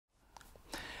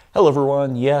Hello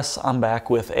everyone, yes, I'm back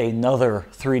with another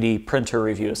 3D printer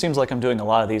review. It seems like I'm doing a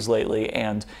lot of these lately,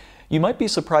 and you might be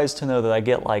surprised to know that I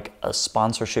get like a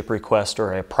sponsorship request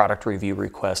or a product review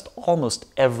request almost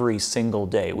every single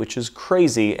day, which is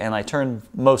crazy, and I turn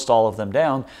most all of them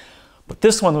down. But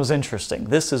this one was interesting.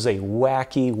 This is a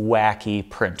wacky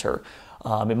printer.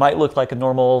 It might look like a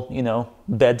normal,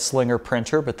 bed slinger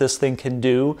printer, but this thing can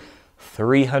do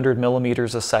 300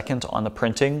 millimeters a second on the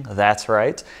printing. That's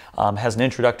right. Has an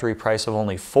introductory price of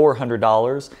only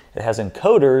 $400. It has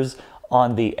encoders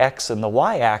on the X and the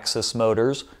Y axis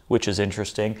motors, which is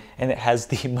interesting, and it has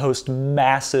the most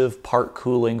massive part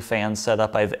cooling fan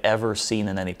setup I've ever seen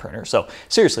in any printer. So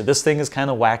seriously, this thing is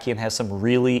kind of wacky and has some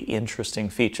really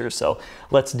interesting features. So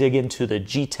let's dig into the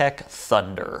Geeetech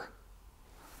Thunder.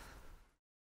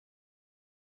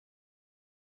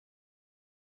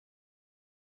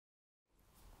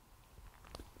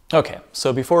 Okay,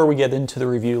 so before we get into the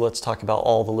review, let's talk about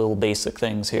all the little basic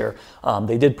things here.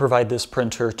 They did provide this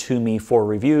printer to me for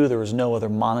review. There was no other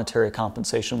monetary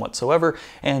compensation whatsoever,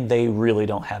 and they really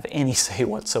don't have any say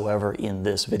whatsoever in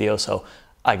this video, so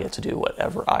I get to do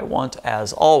whatever I want,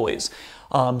 as always.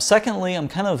 Secondly, I'm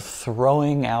kind of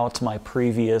throwing out my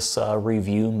previous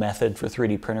review method for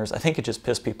 3D printers. I think it just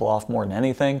pissed people off more than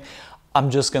anything. I'm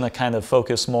just going to kind of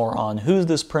focus more on who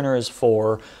this printer is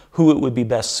for, who it would be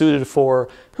best suited for,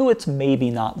 who it's maybe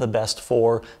not the best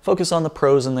for, focus on the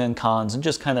pros and then cons, and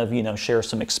just kind of, share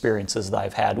some experiences that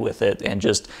I've had with it and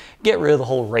just get rid of the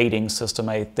whole rating system.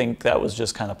 I think that was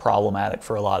just kind of problematic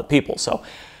for a lot of people. So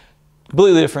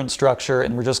completely different structure,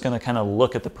 and we're just going to kind of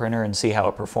look at the printer and see how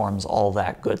it performs, all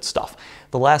that good stuff.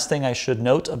 The last thing I should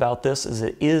note about this is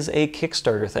it is a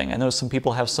Kickstarter thing. I know some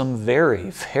people have some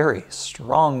very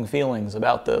strong feelings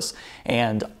about this,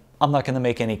 and I'm not going to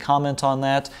make any comment on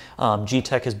that.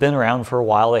 Geeetech has been around for a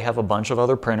while. They have a bunch of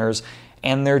other printers,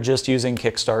 and they're just using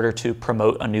Kickstarter to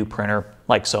promote a new printer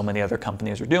like so many other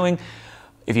companies are doing.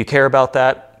 If you care about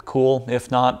that, cool.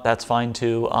 If not, that's fine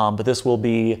too. But this will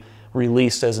be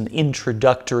released as an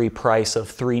introductory price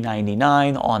of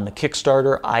 $399 on the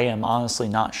Kickstarter. I am honestly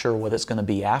not sure what it's going to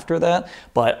be after that,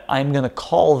 but I'm going to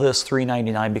call this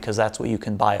 $399 because that's what you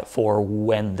can buy it for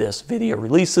when this video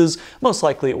releases. Most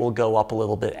likely it will go up a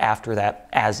little bit after that,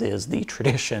 as is the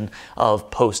tradition of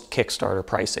post-Kickstarter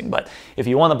pricing. But if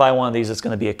you want to buy one of these, it's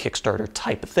going to be a Kickstarter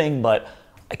type of thing, but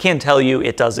I can tell you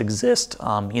it does exist.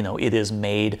 It is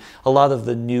made. A lot of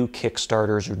the new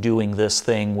Kickstarters are doing this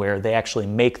thing where they actually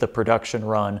make the production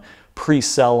run,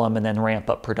 pre-sell them, and then ramp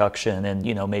up production, and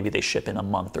maybe they ship in a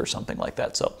month or something like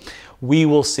that. So we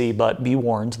will see, but be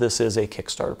warned, this is a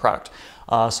Kickstarter product.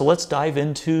 So let's dive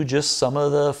into just some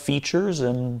of the features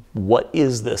and what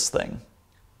is this thing.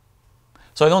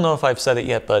 So I don't know if I've said it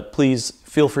yet, but please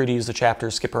feel free to use the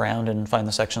chapters, skip around, and find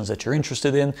the sections that you're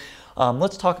interested in.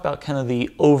 Let's talk about kind of the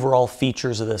overall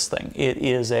features of this thing. It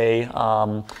is a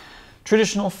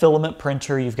traditional filament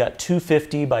printer. You've got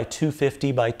 250 by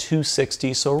 250 by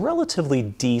 260, so a relatively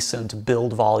decent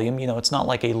build volume. It's not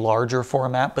like a larger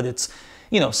format, but it's,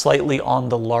 slightly on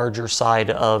the larger side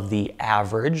of the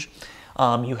average.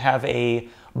 You have a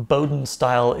Bowden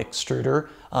style extruder.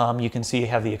 You can see you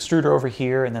have the extruder over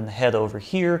here and then the head over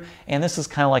here, and this is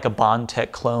kind of like a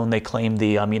Bondtech clone. They claim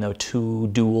the two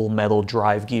dual metal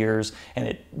drive gears, and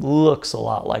it looks a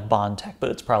lot like Bondtech, but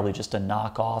it's probably just a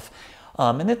knockoff.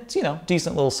 And it's,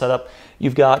 decent little setup.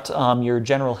 You've got your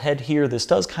general head here. This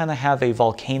does kind of have a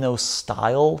volcano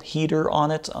style heater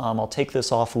on it. I'll take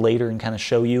this off later and kind of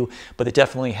show you, but it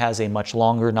definitely has a much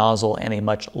longer nozzle and a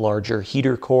much larger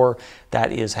heater core.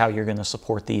 That is how you're going to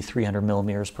support the 300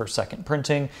 millimeters per second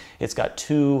printing. It's got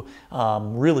two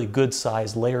really good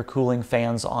sized layer cooling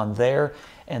fans on there.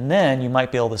 And then you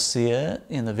might be able to see it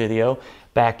in the video.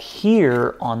 Back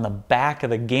here on the back of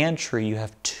the gantry, you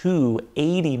have two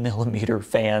 80 millimeter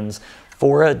fans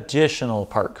for additional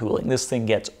part cooling. This thing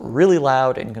gets really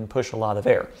loud and can push a lot of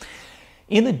air.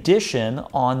 In addition,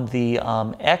 on the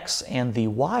X and the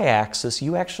Y axis,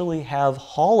 you actually have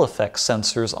Hall effect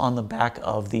sensors on the back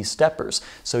of these steppers.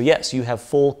 So yes, you have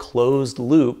full closed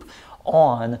loop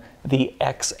on the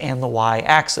X and the Y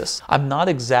axis. I'm not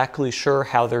exactly sure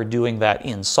how they're doing that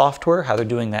in software, how they're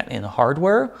doing that in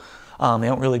hardware. They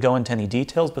don't really go into any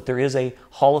details, but there is a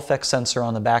Hall effect sensor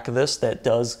on the back of this that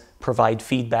does provide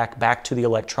feedback back to the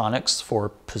electronics for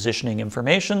positioning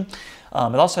information.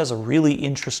 It also has a really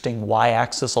interesting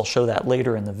Y-axis. I'll show that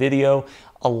later in the video.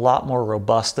 A lot more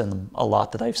robust than a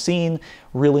lot that I've seen.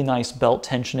 Really nice belt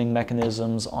tensioning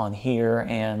mechanisms on here,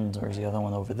 and there's the other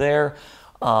one over there.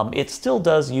 It still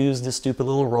does use the stupid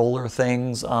little roller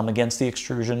things against the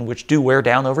extrusion, which do wear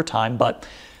down over time, but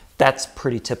that's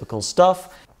pretty typical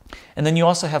stuff. And then you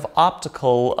also have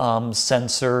optical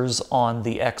sensors on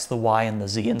the X, the Y, and the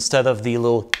Z. Instead of the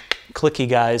little clicky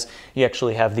guys, you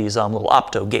actually have these little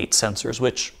opto gate sensors,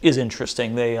 which is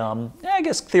interesting. They, I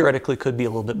guess, theoretically could be a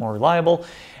little bit more reliable.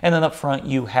 And then up front,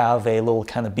 you have a little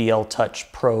kind of BL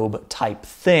Touch probe type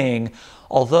thing.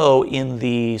 Although in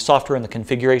the software and the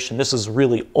configuration, this is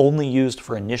really only used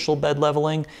for initial bed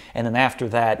leveling. And then after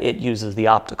that, it uses the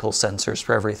optical sensors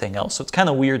for everything else. So it's kind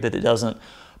of weird that it doesn't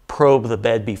probe the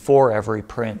bed before every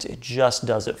print. It just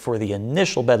does it for the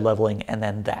initial bed leveling, and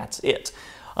then that's it.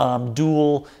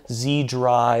 Dual Z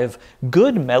drive,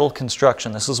 good metal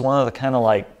construction. This is one of the kind of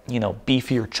like, you know,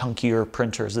 beefier, chunkier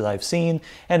printers that I've seen.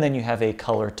 And then you have a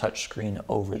color touchscreen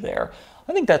over there.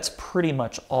 I think that's pretty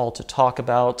much all to talk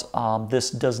about.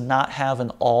 This does not have an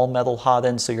all metal hot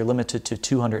end, so you're limited to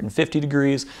 250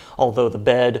 degrees, although the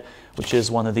bed, which is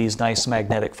one of these nice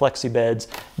magnetic flexi beds,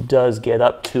 does get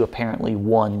up to apparently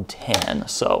 110.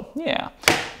 So yeah,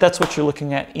 that's what you're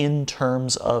looking at in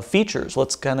terms of features.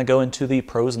 Let's kind of go into the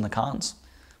pros and the cons.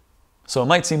 So it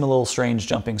might seem a little strange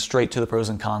jumping straight to the pros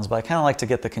and cons, but I kind of like to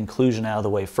get the conclusion out of the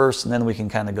way first, and then we can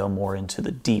kind of go more into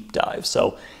the deep dive.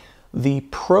 So the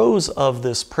pros of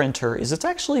this printer is it's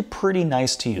actually pretty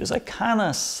nice to use. I kind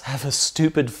of have a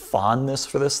stupid fondness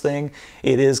for this thing.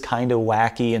 It is kind of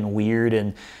wacky and weird,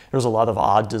 and there's a lot of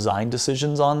odd design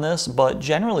decisions on this, but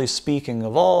generally speaking,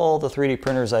 of all the 3D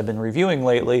printers I've been reviewing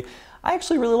lately, I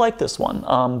actually really like this one.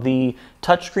 The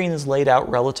touchscreen is laid out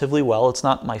relatively well. It's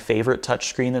not my favorite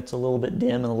touchscreen. It's a little bit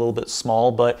dim and a little bit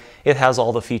small, but it has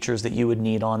all the features that you would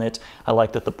need on it. I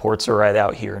like that the ports are right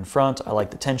out here in front. I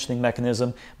like the tensioning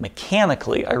mechanism.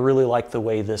 Mechanically, I really like the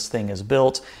way this thing is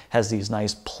built. It has these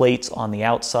nice plates on the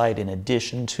outside in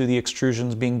addition to the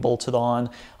extrusions being bolted on.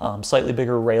 Slightly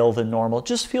bigger rail than normal. It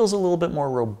just feels a little bit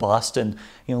more robust and,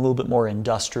 you know, a little bit more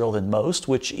industrial than most,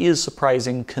 which is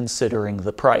surprising considering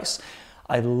the price.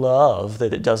 I love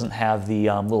that it doesn't have the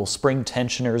little spring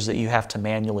tensioners that you have to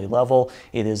manually level.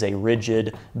 It is a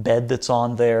rigid bed that's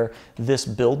on there. This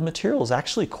build material is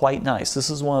actually quite nice. This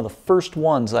is one of the first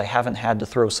ones I haven't had to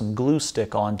throw some glue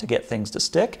stick on to get things to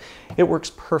stick. It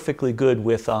works perfectly good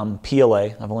with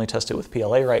PLA. I've only tested it with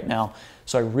PLA right now,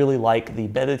 so I really like the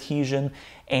bed adhesion,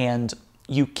 and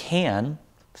you can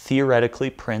theoretically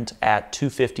print at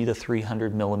 250 to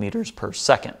 300 millimeters per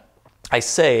second. I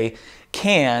say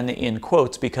can in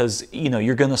quotes because, you know,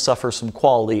 you're going to suffer some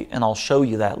quality, and I'll show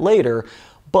you that later.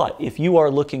 But if you are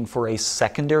looking for a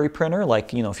secondary printer,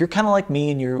 like, you know, if you're kind of like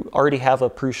me and you already have a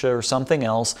Prusa or something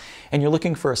else, and you're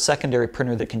looking for a secondary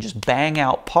printer that can just bang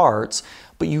out parts,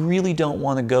 but you really don't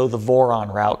want to go the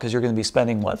Voron route because you're going to be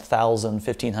spending, what, $1,000,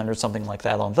 $1,500, something like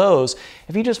that on those.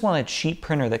 If you just want a cheap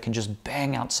printer that can just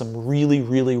bang out some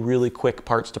really quick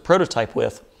parts to prototype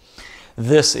with,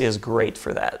 this is great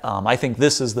for that. I think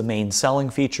this is the main selling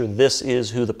feature. This is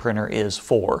who the printer is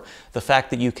for. The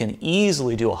fact that you can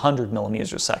easily do 100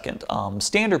 millimeters a second.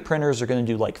 Standard printers are going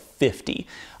to do like 50.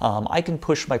 I can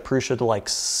push my Prusa to like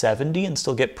 70 and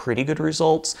still get pretty good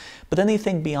results. But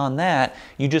anything beyond that,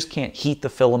 you just can't heat the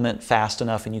filament fast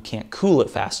enough and you can't cool it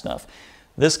fast enough.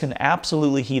 This can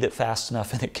absolutely heat it fast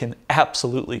enough, and it can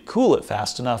absolutely cool it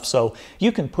fast enough. So you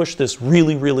can push this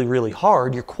really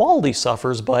hard. Your quality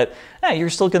suffers, but you're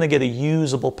still going to get a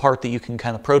usable part that you can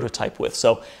kind of prototype with.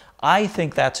 So I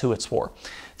think that's who it's for.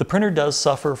 The printer does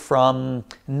suffer from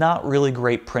not really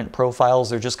great print profiles.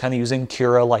 They're just kind of using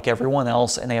Cura like everyone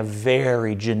else, and they have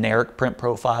very generic print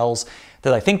profiles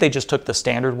that I think they just took the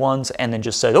standard ones and then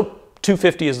just said, oh,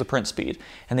 250 is the print speed.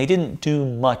 And they didn't do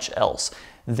much else.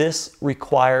 This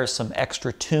requires some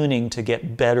extra tuning to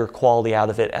get better quality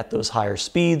out of it at those higher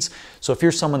speeds. So if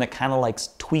you're someone that kind of likes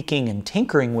tweaking and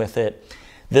tinkering with it,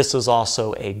 this is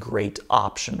also a great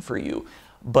option for you.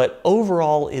 But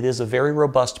overall, it is a very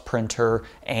robust printer,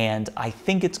 and I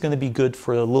think it's going to be good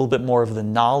for a little bit more of the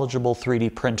knowledgeable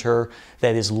 3D printer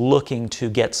that is looking to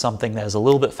get something that is a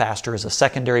little bit faster as a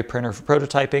secondary printer for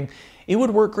prototyping. It would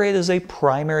work great as a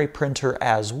primary printer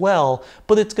as well,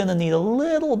 but it's going to need a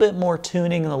little bit more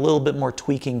tuning and a little bit more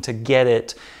tweaking to get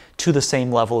it to the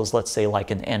same level as, let's say,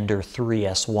 like an Ender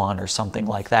 3S1 or something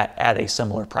like that at a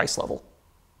similar price level.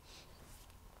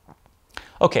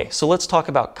 Okay, so let's talk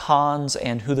about cons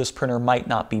and who this printer might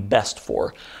not be best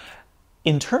for.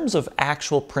 In terms of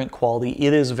actual print quality,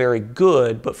 it is very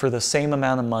good, but for the same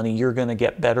amount of money, you're going to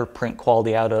get better print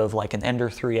quality out of like an Ender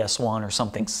 3S1 or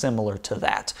something similar to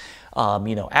that.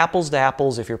 You know, apples to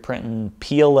apples, if you're printing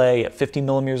PLA at 50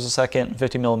 millimeters a second and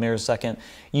 50 millimeters a second,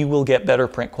 you will get better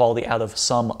print quality out of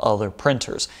some other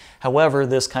printers. However,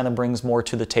 this kind of brings more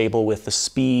to the table with the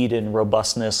speed and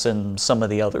robustness and some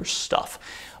of the other stuff.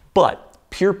 But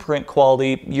pure print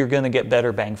quality, you're going to get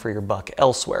better bang for your buck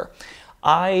elsewhere.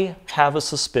 I have a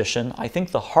suspicion. I think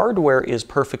the hardware is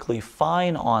perfectly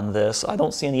fine on this. I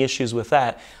don't see any issues with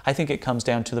that. I think it comes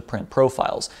down to the print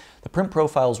profiles. The print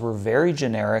profiles were very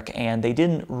generic and they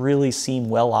didn't really seem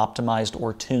well optimized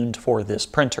or tuned for this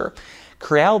printer.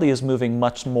 Creality is moving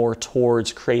much more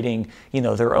towards creating,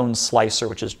 their own slicer,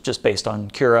 which is just based on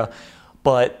Cura,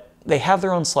 but they have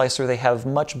their own slicer, they have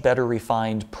much better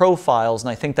refined profiles,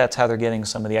 and I think that's how they're getting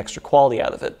some of the extra quality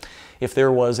out of it. If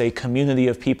there was a community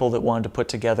of people that wanted to put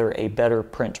together a better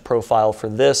print profile for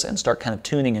this and start kind of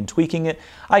tuning and tweaking it,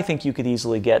 I think you could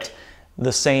easily get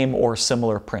the same or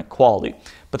similar print quality.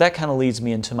 But that kind of leads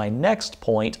me into my next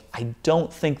point. I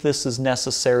don't think this is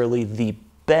necessarily the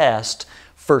best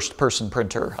first-person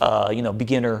printer,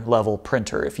 beginner level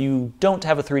printer. If you don't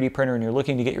have a 3D printer and you're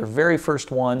looking to get your very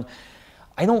first one,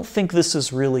 I don't think this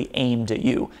is really aimed at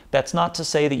you. That's not to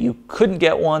say that you couldn't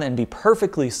get one and be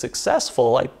perfectly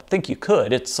successful. I think you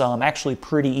could. It's actually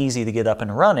pretty easy to get up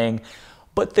and running,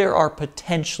 but there are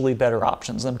potentially better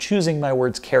options. I'm choosing my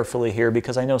words carefully here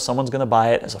because I know someone's going to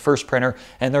buy it as a first printer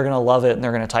and they're going to love it and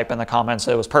they're going to type in the comments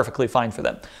that it was perfectly fine for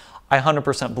them. I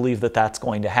 100% believe that that's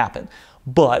going to happen,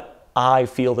 but I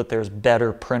feel that there's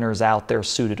better printers out there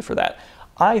suited for that.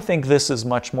 I think this is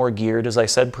much more geared, as I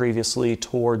said previously,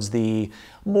 towards the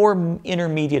more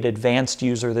intermediate advanced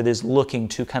user that is looking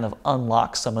to kind of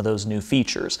unlock some of those new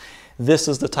features. This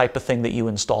is the type of thing that you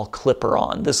install Clipper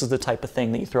on. This is the type of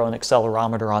thing that you throw an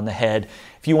accelerometer on the head.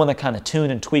 If you want to kind of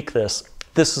tune and tweak this,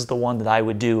 this is the one that I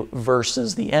would do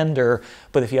versus the Ender.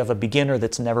 But if you have a beginner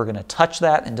that's never going to touch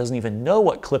that and doesn't even know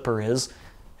what Clipper is,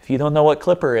 if you don't know what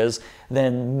Clipper is,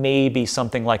 then maybe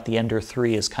something like the Ender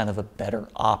 3 is kind of a better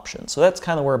option. So that's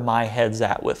kind of where my head's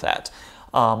at with that.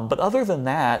 But other than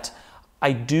that,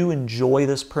 I do enjoy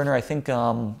this printer. I think,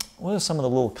 what are some of the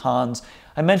little cons?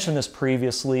 I mentioned this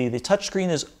previously. The touchscreen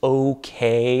is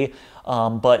okay,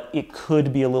 but it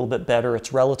could be a little bit better.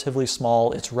 It's relatively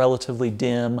small. It's relatively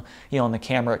dim. On the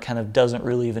camera, it kind of doesn't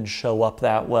really even show up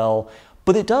that well.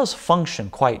 But it does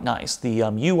function quite nice. The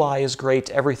UI is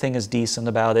great, everything is decent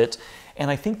about it.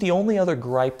 And I think the only other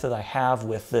gripe that I have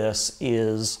with this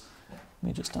is, let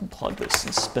me just unplug this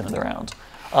and spin it around.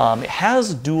 It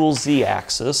has dual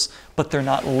Z-axis, but they're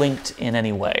not linked in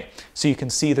any way. So you can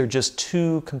see they're just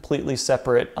two completely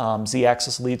separate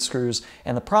Z-axis lead screws.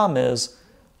 And the problem is,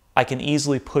 I can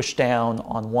easily push down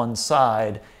on one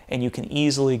side and you can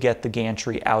easily get the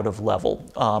gantry out of level.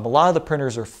 A lot of the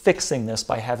printers are fixing this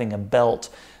by having a belt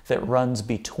that runs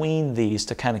between these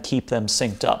to kind of keep them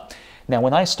synced up. Now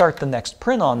when I start the next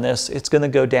print on this, it's going to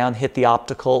go down, hit the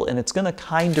optical, and it's going to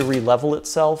kind of re-level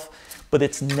itself, but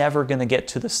it's never going to get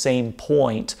to the same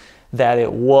point that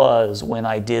it was when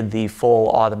I did the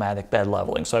full automatic bed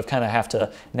leveling. So I've kind of have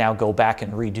to now go back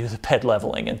and redo the bed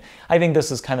leveling. And I think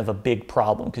this is kind of a big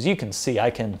problem because you can see I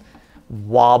can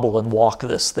wobble and walk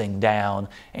this thing down,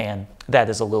 and that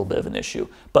is a little bit of an issue.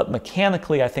 But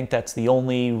mechanically, I think that's the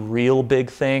only real big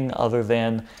thing, other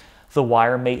than the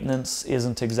wire maintenance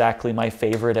isn't exactly my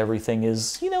favorite. Everything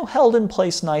is, held in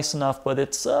place nice enough, but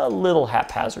it's a little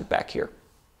haphazard back here.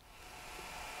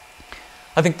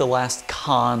 I think the last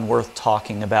con worth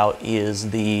talking about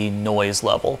is the noise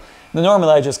level. Now,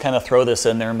 normally I just kind of throw this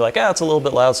in there and be like, it's a little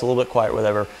bit loud, it's a little bit quiet,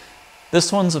 whatever.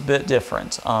 This one's a bit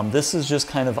different. This is just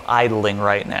kind of idling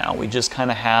right now. We just kind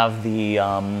of have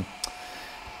the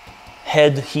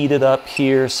head heated up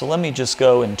here. So let me just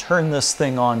go and turn this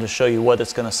thing on to show you what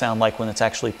it's going to sound like when it's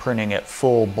actually printing at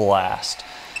full blast.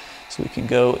 So we can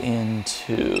go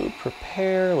into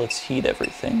prepare, let's heat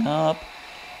everything up.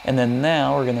 And then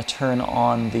now we're going to turn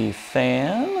on the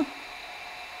fan.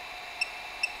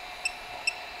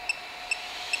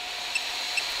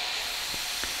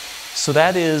 So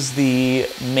that is the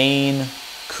main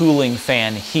cooling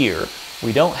fan here.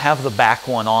 We don't have the back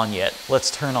one on yet.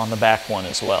 Let's turn on the back one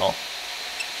as well.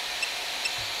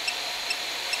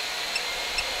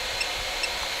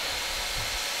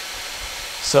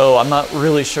 So I'm not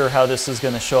really sure how this is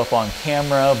going to show up on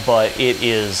camera, but it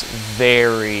is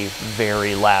very,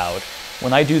 very loud.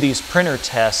 When I do these printer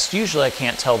tests, usually I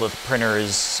can't tell that the printer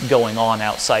is going on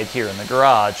outside here in the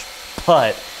garage,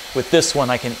 but with this one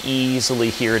I can easily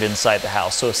hear it inside the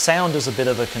house. So if sound is a bit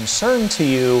of a concern to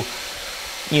you,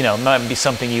 it might be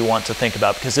something you want to think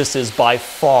about, because this is by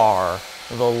far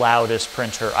the loudest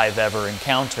printer I've ever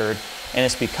encountered. And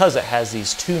it's because it has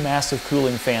these two massive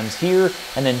cooling fans here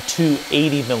and then two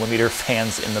 80mm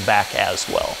fans in the back as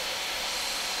well.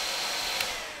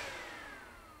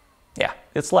 Yeah,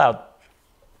 it's loud,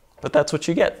 but that's what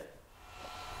you get.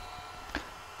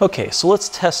 Okay, so let's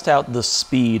test out the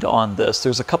speed on this.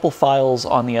 There's a couple files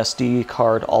on the SD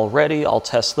card already. I'll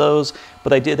test those,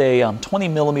 but I did a 20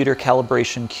 millimeter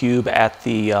calibration cube at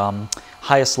the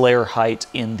highest layer height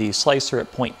in the slicer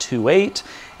at 0.28,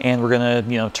 and we're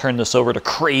gonna turn this over to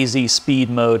crazy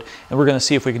speed mode, and we're gonna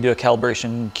see if we can do a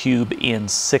calibration cube in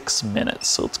 6 minutes.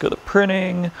 So let's go to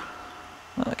printing,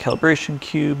 calibration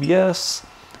cube, yes,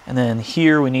 and then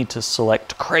here we need to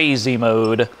select crazy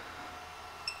mode.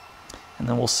 And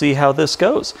then we'll see how this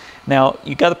goes. Now,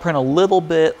 you got to print a little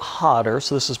bit hotter,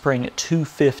 so this is printing at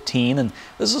 215, and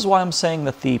this is why I'm saying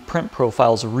that the print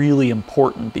profile is really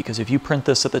important, because if you print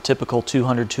this at the typical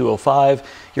 200, 205,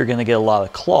 you're going to get a lot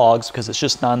of clogs because it's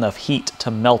just not enough heat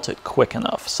to melt it quick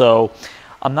enough. So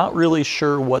I'm not really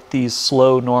sure what these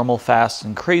slow, normal, fast,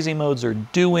 and crazy modes are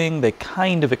doing. They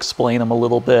kind of explain them a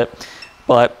little bit,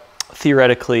 but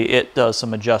theoretically it does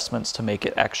some adjustments to make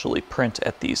it actually print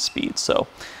at these speeds. So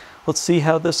let's see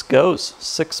how this goes.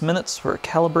 6 minutes for a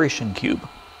calibration cube.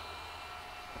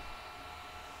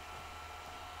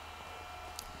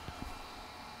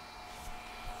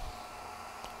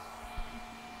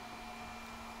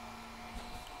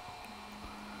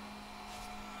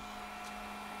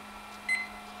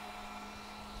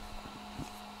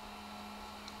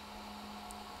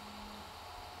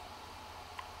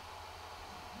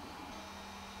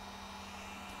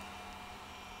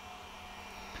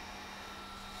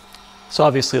 So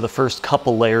obviously the first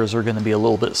couple layers are going to be a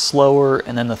little bit slower,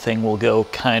 and then the thing will go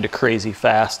kind of crazy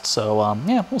fast. So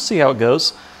yeah, we'll see how it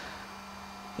goes.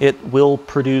 It will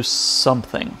produce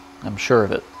something, I'm sure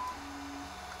of it.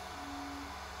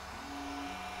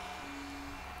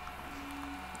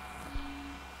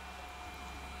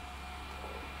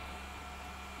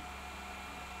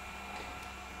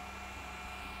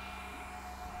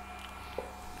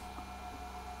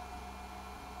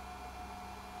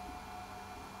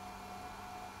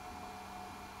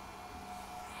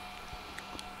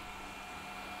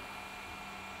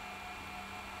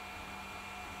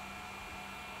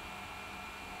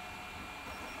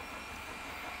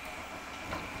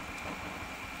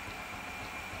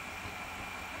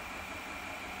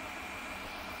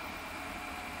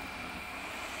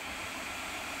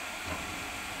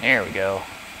 There we go.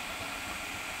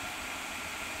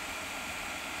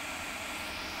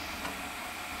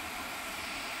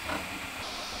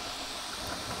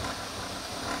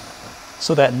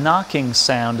 So that knocking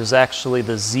sound is actually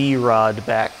the Z-rod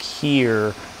back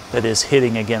here that is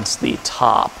hitting against the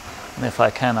top. And if I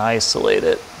kind of isolate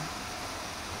it,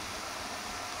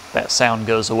 that sound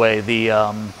goes away.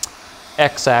 The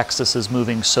X-axis is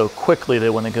moving so quickly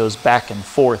that when it goes back and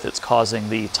forth, it's causing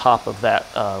the top of that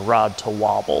rod to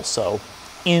wobble. So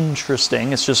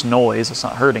interesting. It's just noise. It's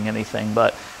not hurting anything,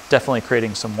 but definitely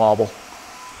creating some wobble.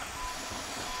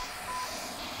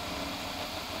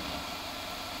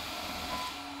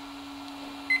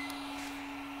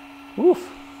 Oof.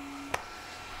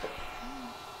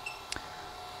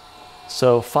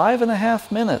 So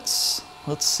 5.5 minutes.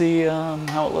 Let's see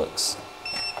how it looks.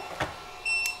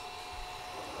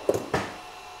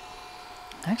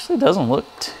 Actually doesn't look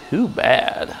too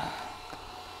bad.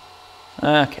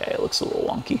 Okay, it looks a little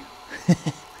wonky.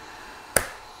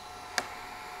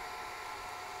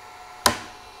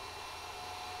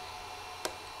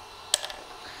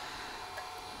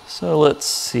 So let's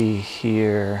see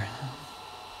here.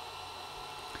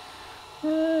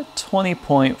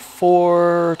 20.4,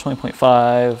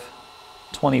 20.5,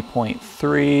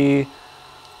 20.3,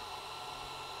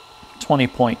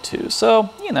 20.2. So,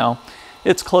 you know,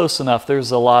 it's close enough.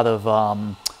 There's a lot of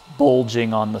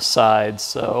bulging on the sides,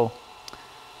 so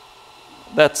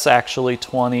that's actually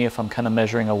 20 if I'm kind of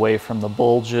measuring away from the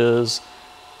bulges.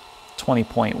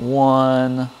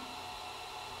 20.1,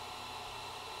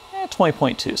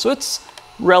 20.2. So it's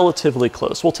relatively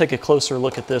close. We'll take a closer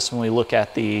look at this when we look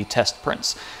at the test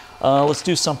prints. Let's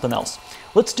do something else.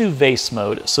 Let's do vase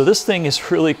mode. So this thing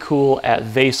is really cool at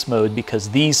vase mode because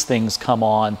these things come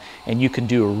on and you can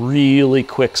do really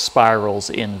quick spirals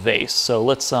in vase. So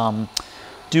let's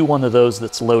do one of those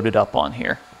that's loaded up on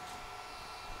here.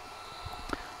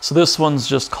 So this one's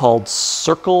just called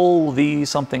Circle, V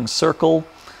something Circle.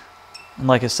 And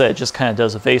like I said, it just kind of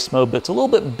does a vase mode, but it's a little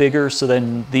bit bigger so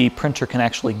then the printer can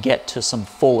actually get to some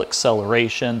full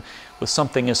acceleration. With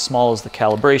something as small as the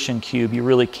calibration cube, you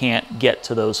really can't get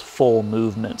to those full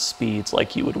movement speeds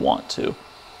like you would want to.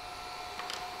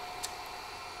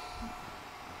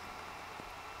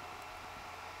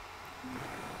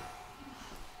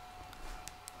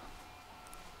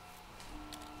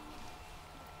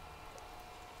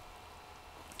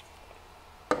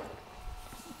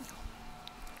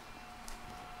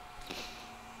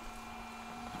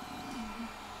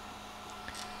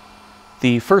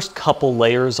 The first couple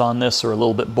layers on this are a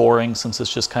little bit boring since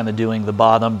it's just kind of doing the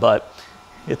bottom, but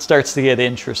it starts to get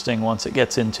interesting once it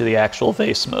gets into the actual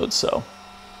vase mode, so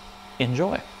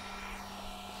enjoy.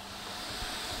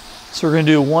 So we're going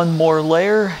to do one more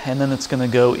layer, and then it's going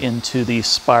to go into the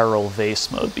spiral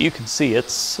vase mode. But you can see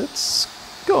it's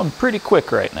going pretty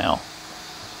quick right now.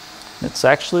 It's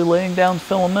actually laying down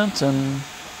filament and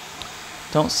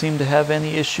don't seem to have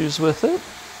any issues with it.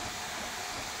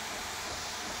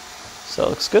 So it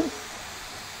looks good.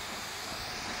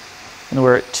 And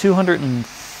we're at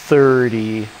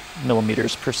 230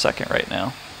 millimeters per second right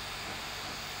now.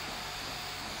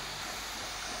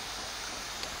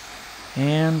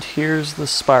 And here's the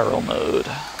spiral mode.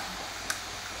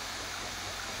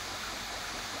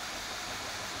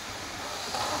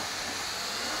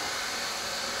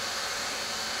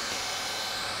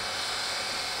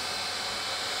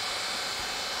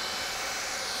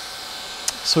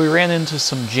 So we ran into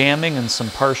some jamming and some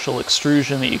partial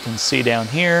extrusion that you can see down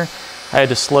here. I had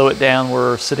to slow it down.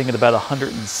 We're sitting at about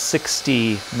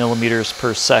 160 millimeters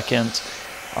per second.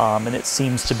 And it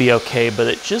seems to be okay, but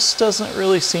it just doesn't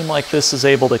really seem like this is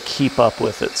able to keep up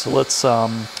with it. So let's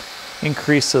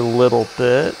increase it a little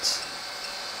bit.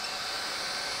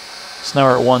 So now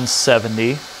we're at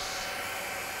 170.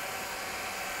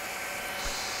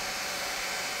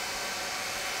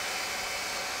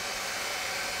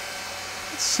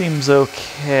 It seems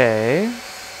okay.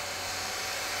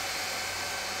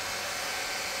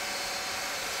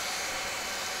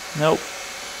 Nope.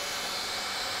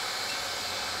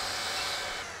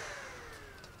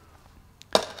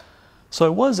 So I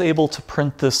was able to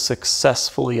print this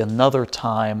successfully another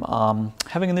time.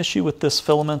 Having an issue with this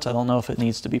filament, I don't know if it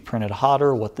needs to be printed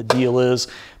hotter, what the deal is,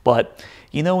 but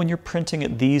you know, when you're printing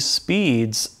at these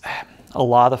speeds, a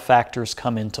lot of factors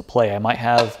come into play. I might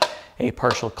have a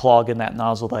partial clog in that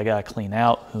nozzle that I gotta clean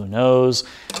out, who knows,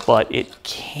 but it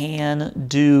can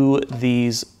do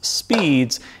these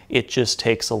speeds. It just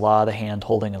takes a lot of hand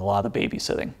holding and a lot of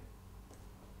babysitting.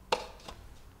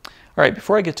 All right,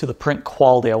 before I get to the print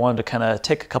quality, I wanted to kind of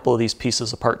take a couple of these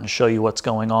pieces apart and show you what's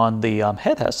going on. The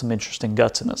head has some interesting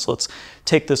guts in it, so let's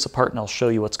take this apart and I'll show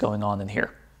you what's going on in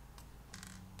here.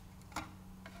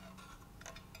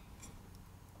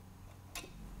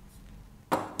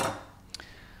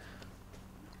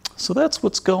 So that's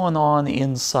what's going on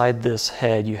inside this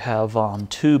head. You have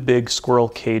two big squirrel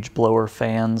cage blower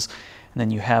fans, and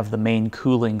then you have the main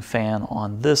cooling fan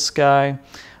on this guy.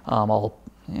 I'll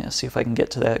see if I can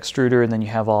get to that extruder, and then you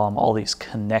have all these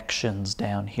connections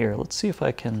down here. Let's see if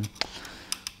I can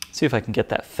get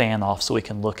that fan off so we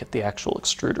can look at the actual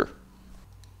extruder.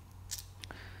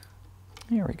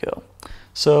 Here we go.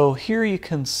 So here you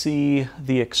can see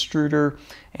the extruder,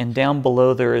 and down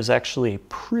below there is actually a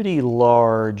pretty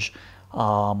large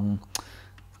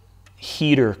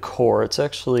heater core. It's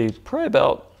actually probably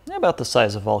about the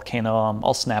size of a volcano.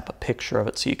 I'll snap a picture of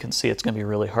it so you can see. It's going to be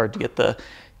really hard to get the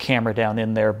camera down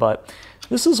in there, but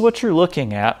this is what you're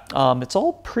looking at. It's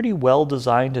all pretty well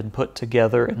designed and put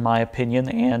together in my opinion,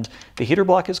 and the heater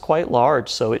block is quite large,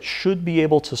 so it should be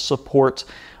able to support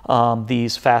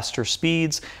these faster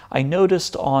speeds. I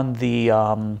noticed on the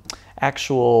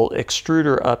actual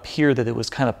extruder up here that it was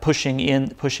kind of pushing in,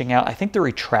 pushing out. I think the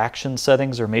retraction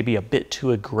settings are maybe a bit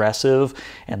too aggressive,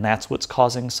 and that's what's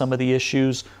causing some of the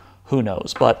issues. Who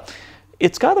knows? But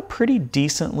it's got a pretty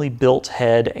decently built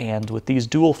head, and with these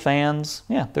dual fans,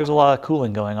 yeah, there's a lot of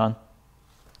cooling going on.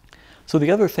 So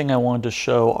the other thing I wanted to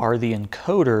show are the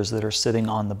encoders that are sitting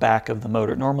on the back of the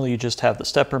motor. Normally you just have the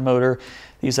stepper motor.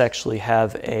 These actually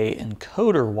have a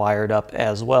encoder wired up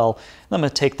as well. And I'm going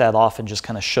to take that off and just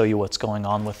kind of show you what's going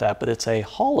on with that. But it's a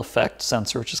Hall effect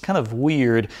sensor, which is kind of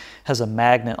weird. It has a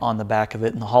magnet on the back of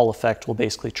it, and the Hall effect will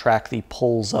basically track the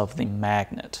poles of the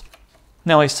magnet.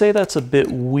 Now I say that's a bit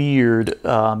weird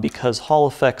because Hall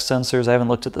effect sensors, I haven't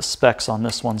looked at the specs on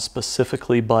this one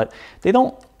specifically, but they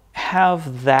don't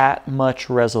have that much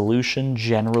resolution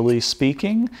generally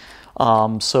speaking.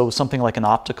 So something like an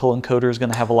optical encoder is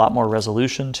going to have a lot more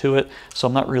resolution to it. So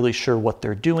I'm not really sure what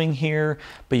they're doing here,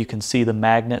 but you can see the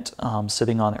magnet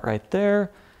sitting on it right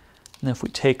there. And if we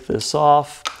take this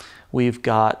off, we've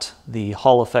got the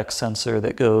Hall effect sensor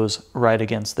that goes right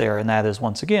against there, and that is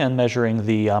once again measuring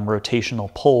the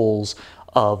rotational poles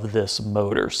of this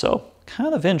motor. So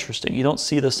kind of interesting. You don't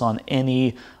see this on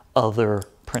any other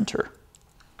printer.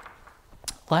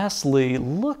 Lastly,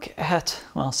 look at,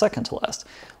 well, second to last,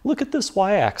 look at this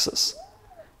y-axis.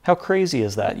 How crazy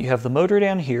is that? You have the motor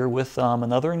down here with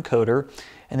another encoder,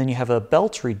 and then you have a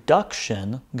belt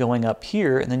reduction going up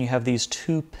here, and then you have these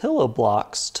two pillow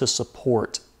blocks to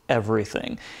support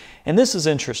everything. And this is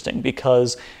interesting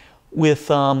because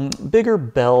With bigger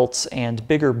belts and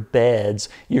bigger beds,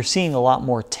 you're seeing a lot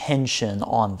more tension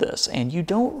on this, and you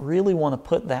don't really want to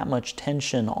put that much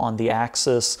tension on the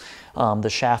axis, the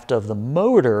shaft of the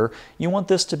motor. You want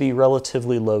this to be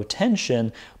relatively low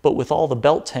tension, but with all the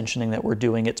belt tensioning that we're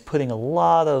doing, it's putting a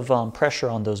lot of pressure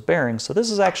on those bearings. So this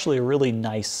is actually a really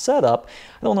nice setup.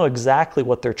 I don't know exactly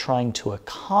what they're trying to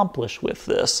accomplish with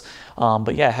this,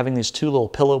 but yeah, having these two little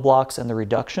pillow blocks and the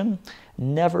reduction,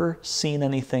 never seen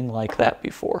anything like that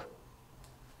before.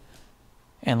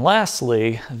 And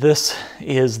lastly, this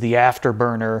is the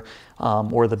afterburner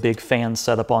or the big fan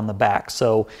setup on the back.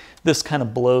 So this kind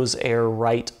of blows air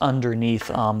right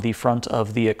underneath the front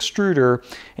of the extruder,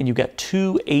 and you've got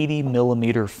two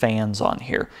 80mm fans on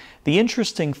here. The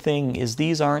interesting thing is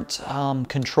these aren't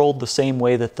controlled the same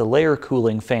way that the layer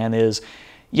cooling fan is.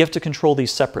 You have to control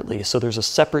these separately. So there's a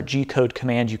separate G-code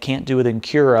command. You can't do it in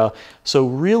Cura. So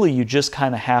really you just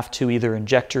kind of have to either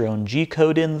inject your own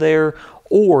G-code in there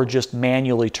or just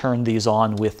manually turn these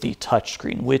on with the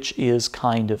touchscreen, which is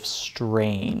kind of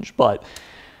strange. But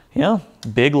yeah,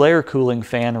 big layer cooling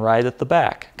fan right at the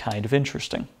back. Kind of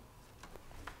interesting.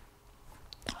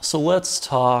 So let's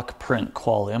talk print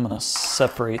quality. I'm going to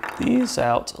separate these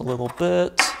out a little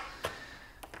bit.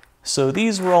 So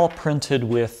these were all printed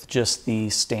with just the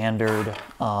standard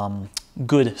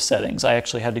good settings. I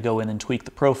actually had to go in and tweak the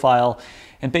profile,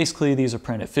 and basically these are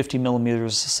printed at 50mm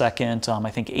a second, I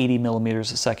think 80mm a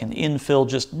second infill,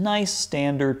 just nice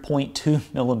standard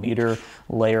 0.2mm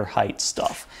layer height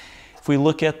stuff. If we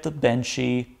look at the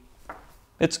Benchy,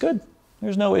 it's good.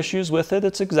 There's no issues with it.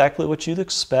 It's exactly what you'd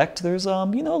expect. There's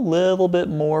you know, a little bit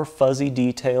more fuzzy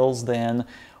details than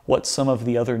what some of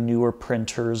the other newer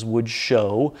printers would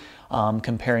show.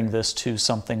 Comparing this to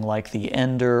something like the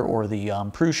Ender or the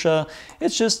Prusa,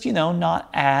 it's just, you know, not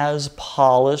as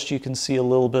polished. You can see a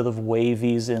little bit of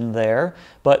wavies in there,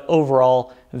 but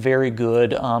overall very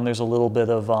good. There's a little bit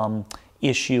of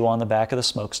issue on the back of the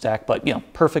smokestack, but you know,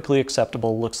 perfectly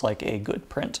acceptable. Looks like a good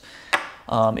print.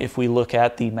 If we look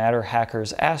at the Matter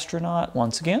Hackers Astronaut,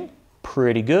 once again,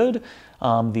 pretty good.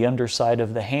 The underside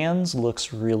of the hands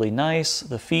looks really nice.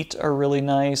 The feet are really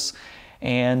nice.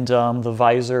 And the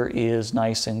visor is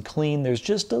nice and clean. There's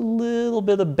just a little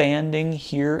bit of banding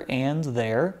here and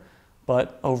there,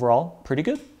 but overall, pretty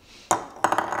good.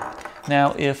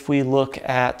 Now, if we look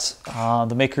at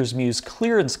the Maker's Muse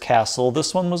Clearance Castle,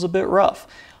 this one was a bit rough.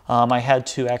 I had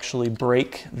to actually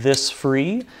break this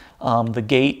free. The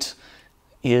gate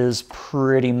is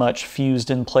pretty much fused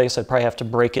in place. I'd probably have to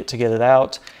break it to get it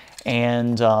out.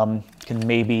 And you can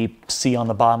maybe see on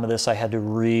the bottom of this, I had to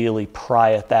really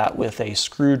pry at that with a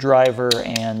screwdriver,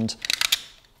 and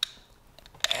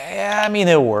I mean,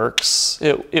 it works.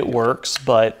 It works,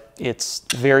 but it's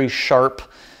very sharp,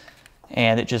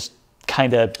 and it just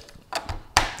kind of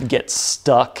gets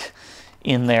stuck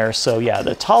in there. So yeah,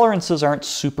 the tolerances aren't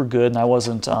super good, and I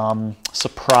wasn't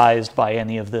surprised by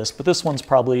any of this, but this one's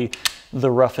probably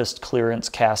the roughest clearance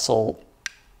castle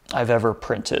I've ever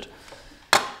printed.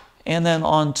 And then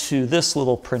on to this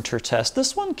little printer test.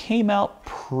 This one came out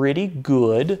pretty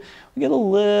good. We get a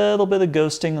little bit of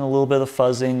ghosting and a little bit of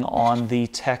fuzzing on the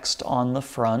text on the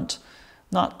front.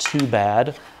 Not too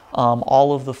bad.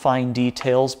 All of the fine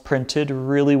details printed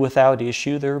really without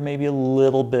issue. They're maybe a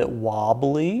little bit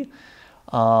wobbly.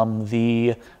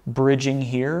 The bridging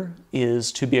here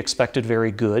is to be expected very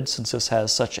good since this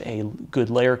has such a good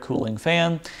layer cooling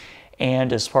fan.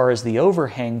 And as far as the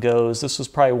overhang goes, this was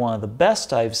probably one of the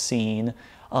best I've seen.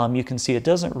 You can see it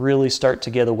doesn't really start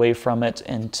to get away from it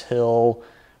until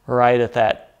right at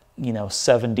that, you know,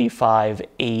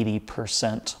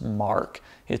 75–80% mark.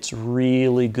 It's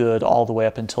really good all the way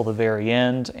up until the very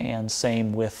end, and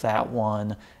same with that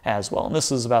one as well. And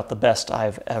this is about the best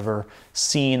I've ever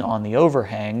seen on the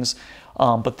overhangs.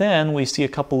 But then we see a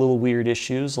couple little weird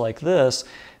issues like this.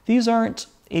 These aren't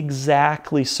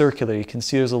exactly circular. You can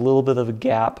see there's a little bit of a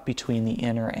gap between the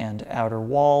inner and outer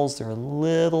walls. They're a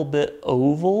little bit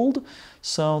ovaled,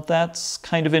 so that's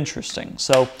kind of interesting.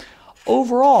 So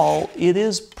overall, it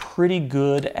is pretty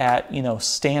good at, you know,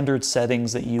 standard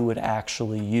settings that you would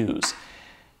actually use.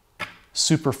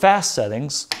 Super fast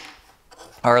settings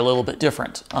are a little bit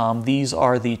different. These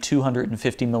are the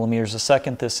 250mm a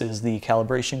second. This is the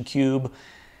calibration cube.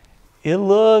 It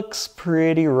looks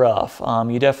pretty rough.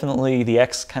 You definitely, the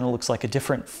X kind of looks like a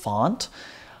different font.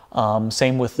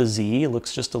 Same with the Z, it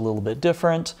looks just a little bit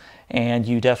different. And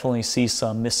you definitely see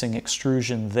some missing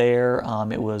extrusion there.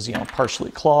 It was, you know, partially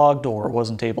clogged or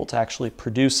wasn't able to actually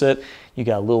produce it. You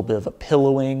got a little bit of a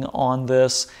pillowing on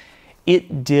this.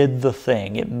 It did the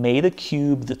thing. It made a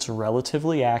cube that's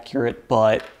relatively accurate,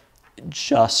 but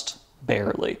just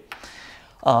barely.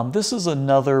 This is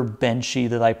another benchy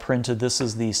that I printed. This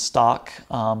is the stock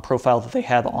profile that they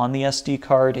had on the SD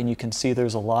card, and you can see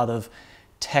there's a lot of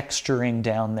texturing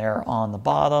down there on the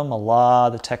bottom, a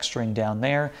lot of texturing down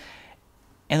there,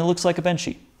 and it looks like a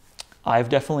benchy. I've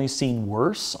definitely seen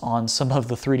worse on some of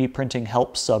the 3D printing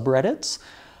help subreddits,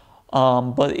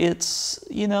 but it's,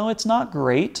 you know, it's not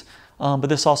great. But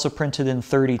this also printed in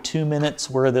 32 minutes,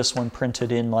 where this one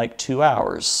printed in like 2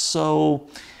 hours. So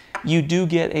you do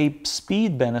get a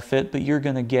speed benefit, but you're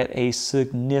going to get a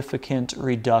significant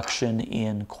reduction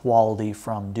in quality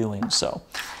from doing so.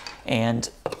 And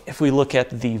if we look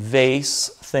at the Vase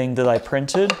thing that I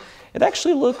printed, it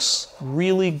actually looks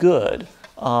really good.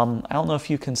 I don't know if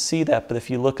you can see that, but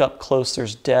if you look up close,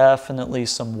 there's definitely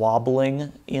some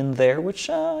wobbling in there, which,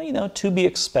 you know, to be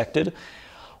expected.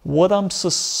 What I'm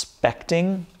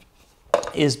suspecting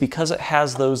is because it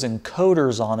has those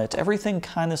encoders on it, everything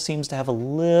kind of seems to have a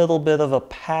little bit of a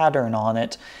pattern on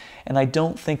it, and I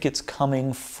don't think it's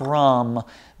coming from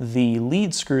the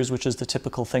lead screws, which is the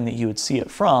typical thing that you would see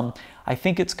it from. I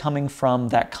think it's coming from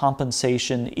that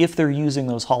compensation. If they're using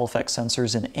those Hall effect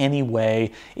sensors in any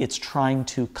way, it's trying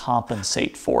to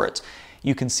compensate for it.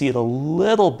 You can see it a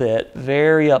little bit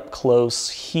very up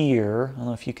close here. I don't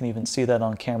know if you can even see that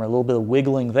on camera, a little bit of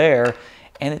wiggling there.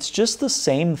 And it's just the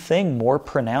same thing, more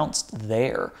pronounced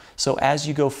there. So as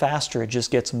you go faster, it just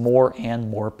gets more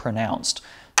and more pronounced.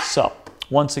 So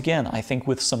once again, I think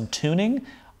with some tuning,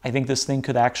 I think this thing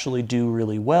could actually do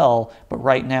really well, but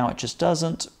right now it just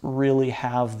doesn't really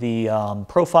have the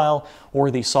profile or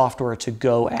the software to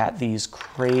go at these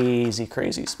crazy,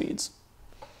 crazy speeds.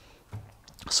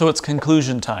 So it's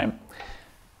conclusion time.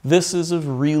 This is a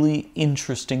really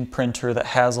interesting printer that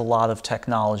has a lot of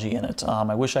technology in it.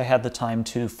 I wish I had the time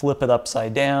to flip it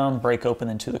upside down, break open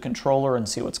into the controller and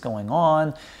see what's going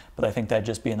on, but I think that'd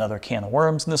just be another can of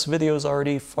worms, and this video is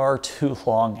already far too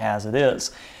long as it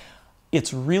is.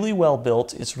 It's really well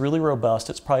built, it's really robust,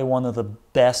 it's probably one of the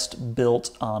best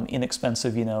built,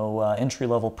 inexpensive, you know,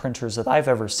 entry-level printers that I've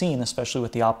ever seen, especially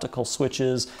with the optical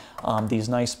switches, these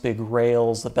nice big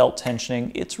rails, the belt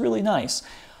tensioning. It's really nice.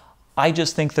 I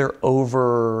just think they're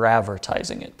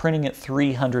over-advertising it. Printing at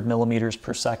 300 millimeters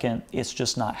per second, it's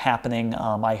just not happening.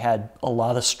 I had a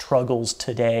lot of struggles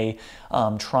today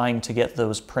trying to get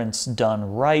those prints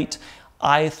done right.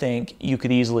 I think you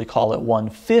could easily call it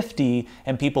 150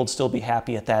 and people would still be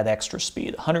happy at that extra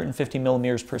speed. 150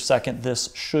 millimeters per second,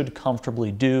 this should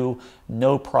comfortably do,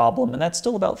 no problem. And that's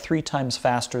still about 3 times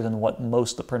faster than what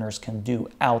most of the printers can do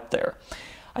out there.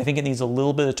 I think it needs a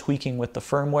little bit of tweaking with the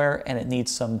firmware, and it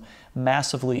needs some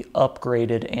massively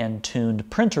upgraded and tuned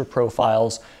printer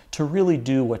profiles to really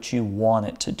do what you want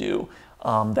it to do.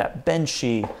 That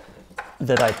benchy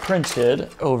that I printed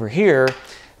over here,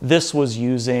 this was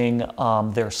using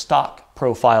their stock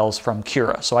profiles from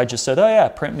Cura. So I just said, oh yeah,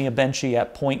 print me a benchy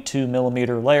at 0.2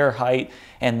 millimeter layer height,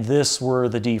 and this were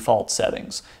the default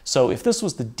settings. So if this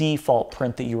was the default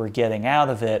print that you were getting out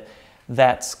of it,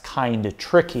 that's kind of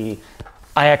tricky.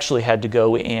 I actually had to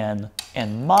go in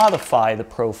and modify the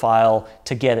profile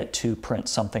to get it to print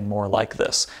something more like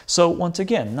this. So once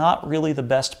again, not really the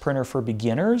best printer for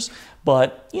beginners,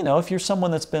 but you know, if you're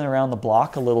someone that's been around the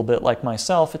block a little bit like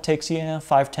myself, it takes you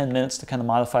 5-10 minutes to kind of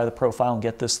modify the profile and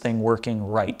get this thing working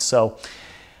right. So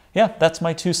yeah, that's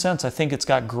my 2 cents. I think it's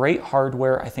got great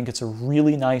hardware. I think it's a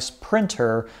really nice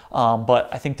printer, but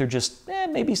I think they're just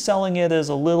maybe selling it as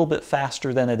a little bit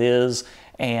faster than it is,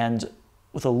 and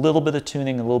with a little bit of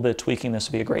tuning, a little bit of tweaking, this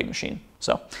would be a great machine.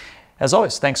 So, as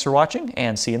always, thanks for watching,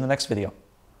 and see you in the next video.